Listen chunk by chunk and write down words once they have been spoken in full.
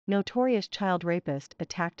Notorious child rapist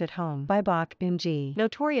attacked at home by Bok Eun-ji.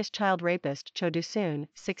 Notorious child rapist Cho Do-soon,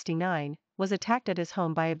 69, was attacked at his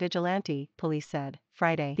home by a vigilante, police said,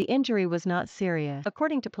 Friday. The injury was not serious.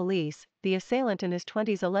 According to police, the assailant in his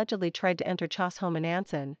 20s allegedly tried to enter Cho's home in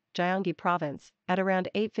Ansan, Gyeonggi Province, at around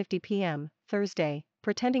 8:50 p.m., Thursday,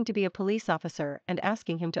 pretending to be a police officer and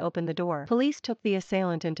asking him to open the door. Police took the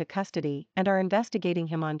assailant into custody and are investigating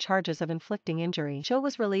him on charges of inflicting injury. Cho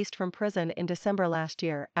was released from prison in December last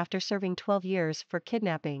year after serving 12 years for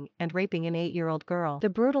kidnapping and raping an 8-year-old girl. The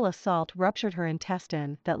brutal assault ruptured her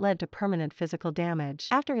intestine that led to permanent physical damage.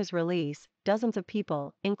 After his release, dozens of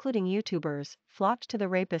people, including YouTubers, flocked to the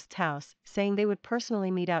rapist's house, saying they would personally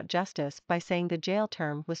mete out justice by saying the jail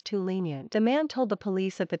term was too lenient. The man told the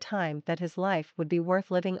police at the time that his life would be worth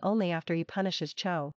living only after he punishes Cho.